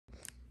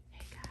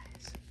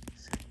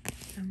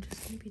I'm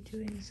just going to be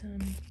doing some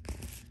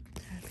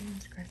tapping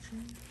and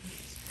scratching with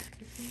this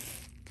packaging.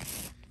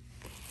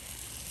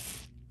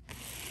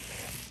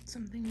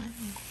 Something my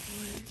uncle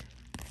ordered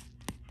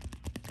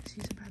because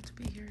he's about to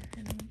be here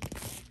in a week.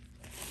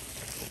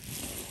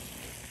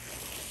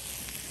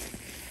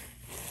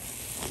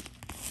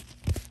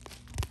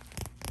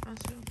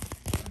 Also,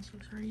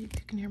 sorry if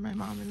you can hear my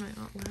mom and my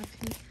aunt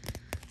laughing.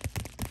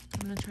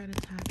 I'm going to try to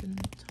tap and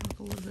talk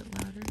a little bit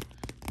louder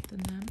than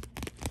them,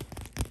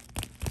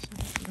 so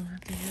that you don't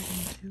have to hear them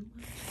too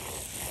much.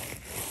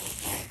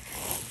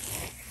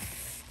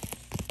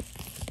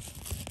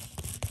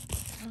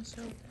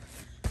 Also,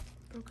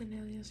 broke a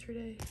nail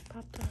yesterday,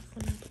 popped off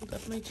when I pulled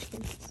up my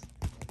jeans.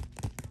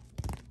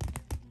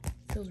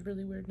 Feels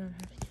really weird not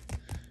having it,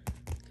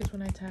 because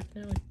when I tap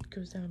now, it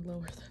goes down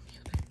lower than the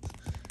others.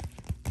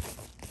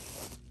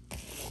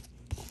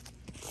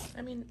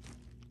 I mean,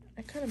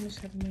 I kind of miss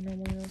having my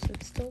normal nails.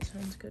 It still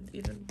sounds good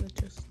even with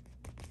just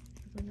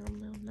my normal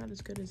nail. Not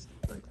as good as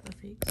like the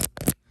fakes,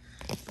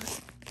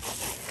 but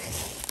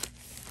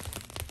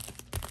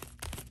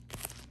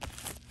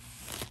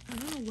I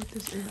don't know what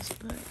this is,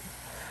 but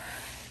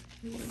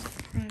it was a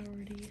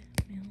priority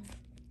mail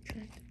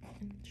jacket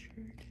and shirt.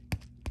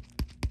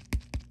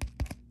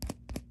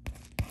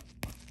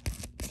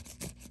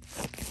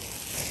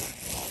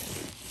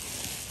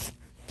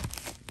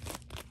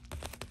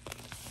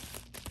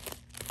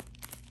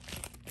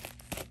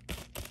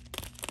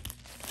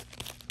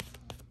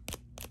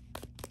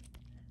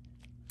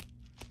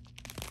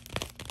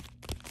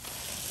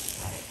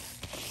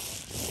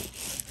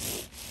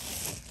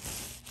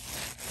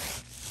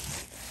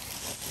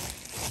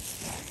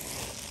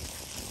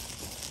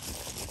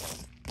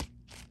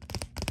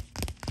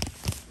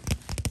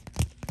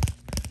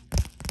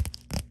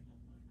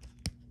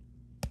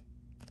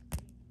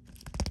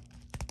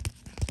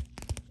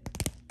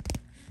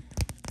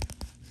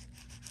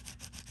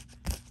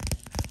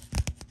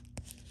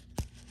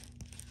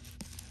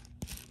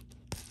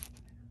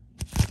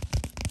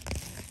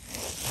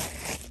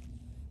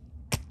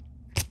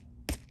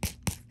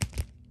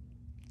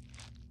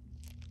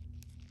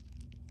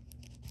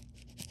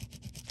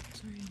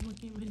 Sorry, I'm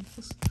looking at my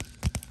nails.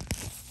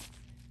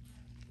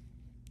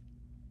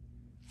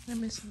 I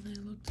miss how they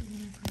looked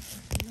when I first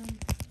started them.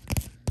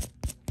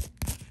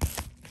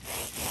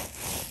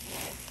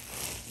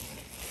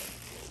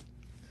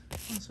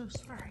 I'm so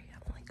sorry,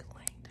 I'm like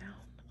laying down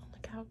on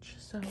the couch,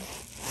 so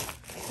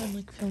I'm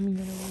like filming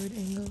at a weird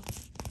angle.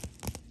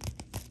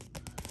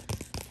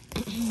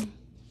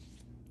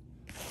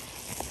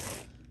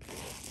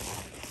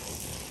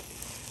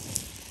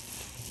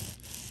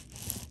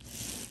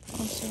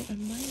 Also, I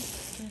might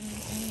get a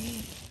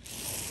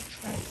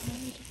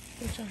tripod,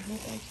 which I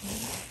hope I can,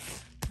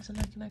 because then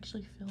I can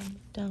actually film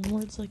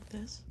downwards like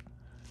this,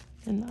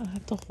 and I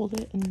have to hold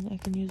it, and I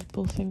can use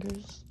both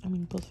fingers,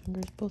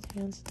 both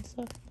hands and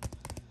stuff,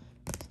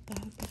 so that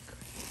would be great.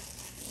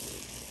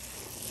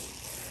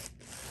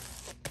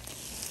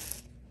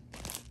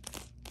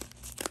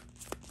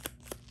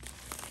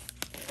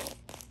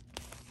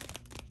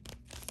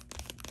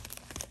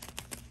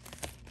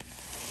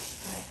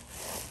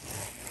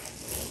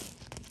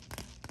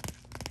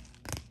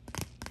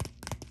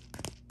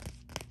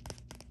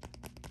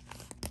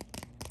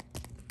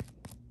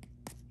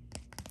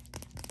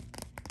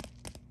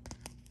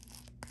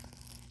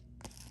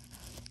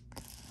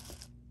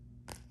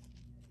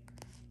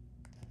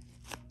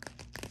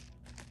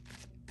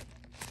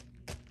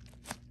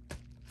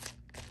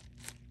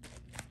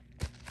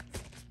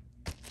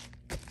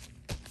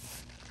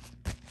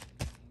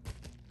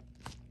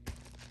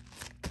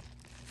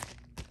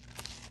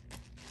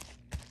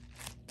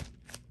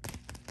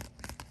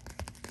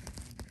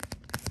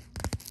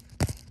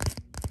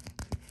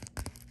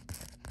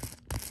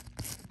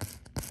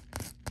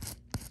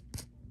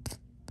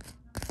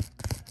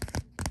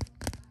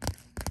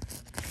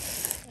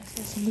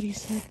 Somebody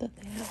said that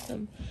they have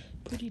them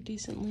pretty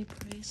decently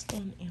priced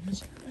on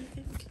Amazon, I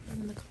think,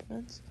 in the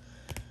comments.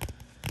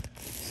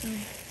 So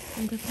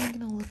I'm definitely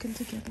gonna look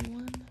into getting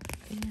one.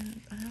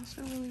 And I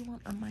also really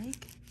want a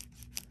mic,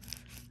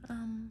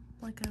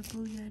 like a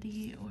Blue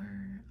Yeti or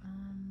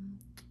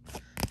what's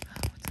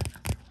that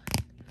other one?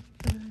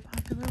 The really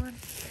popular one.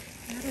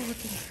 I gotta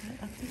look into it.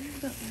 I'm thinking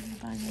about maybe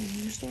buying a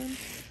used one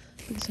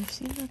because I've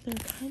seen that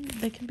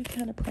they can be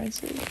kind of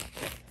pricey.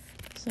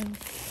 So.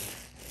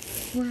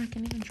 Or I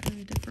can even try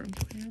a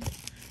different brand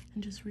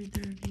and just read the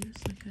reviews,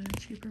 like a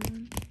cheaper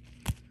one.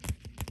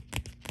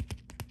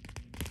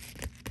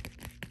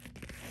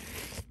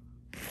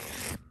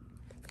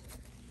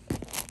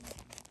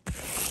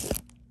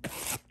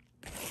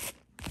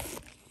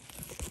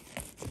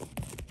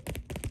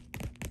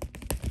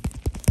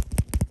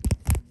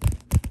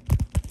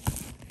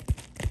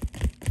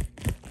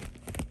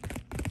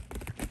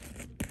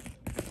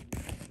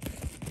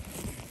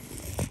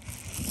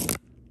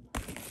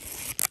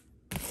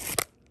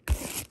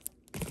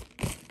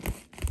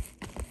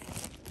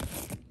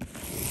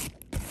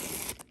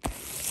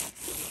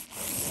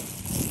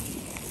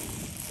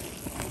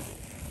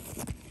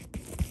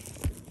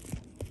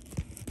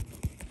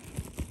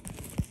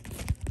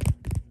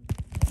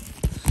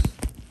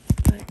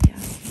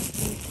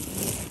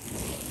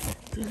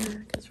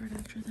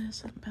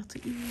 yes, I'm about to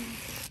eat.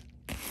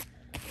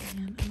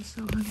 And I'm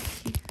so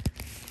hungry.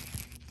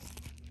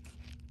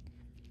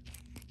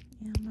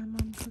 And my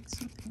mom cooked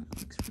something that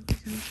looks really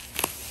good.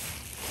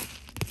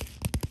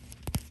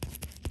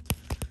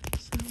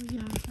 So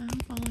yeah, I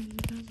hope all of you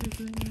guys are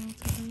doing well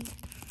today.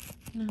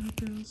 And I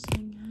hope you're all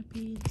staying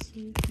happy and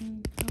safe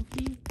and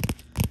healthy.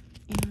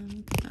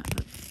 And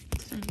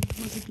today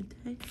was a good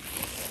day.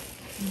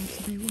 And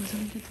if today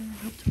wasn't a good day,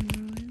 I hope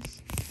tomorrow is.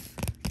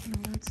 And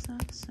all that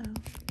stuff. So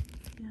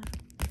yeah,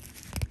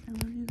 I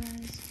love you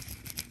guys.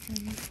 And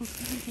look forward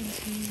to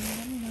anything.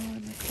 Let me know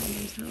in the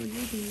comments how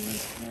your day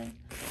was today.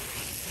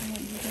 And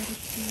what you got up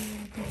to,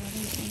 what the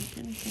weather's like,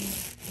 anything.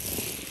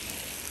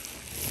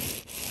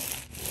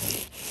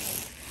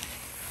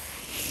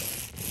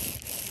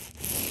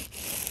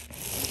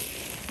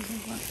 Because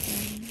I love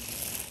them.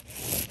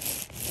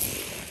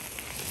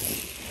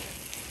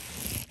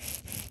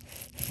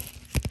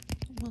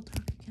 We'll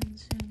talk again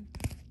soon.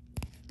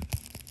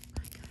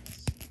 Bye,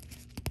 guys.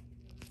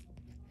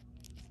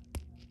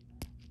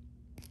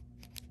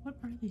 What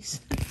are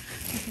these?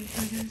 Okay,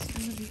 bye, guys. I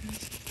love you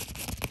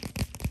guys.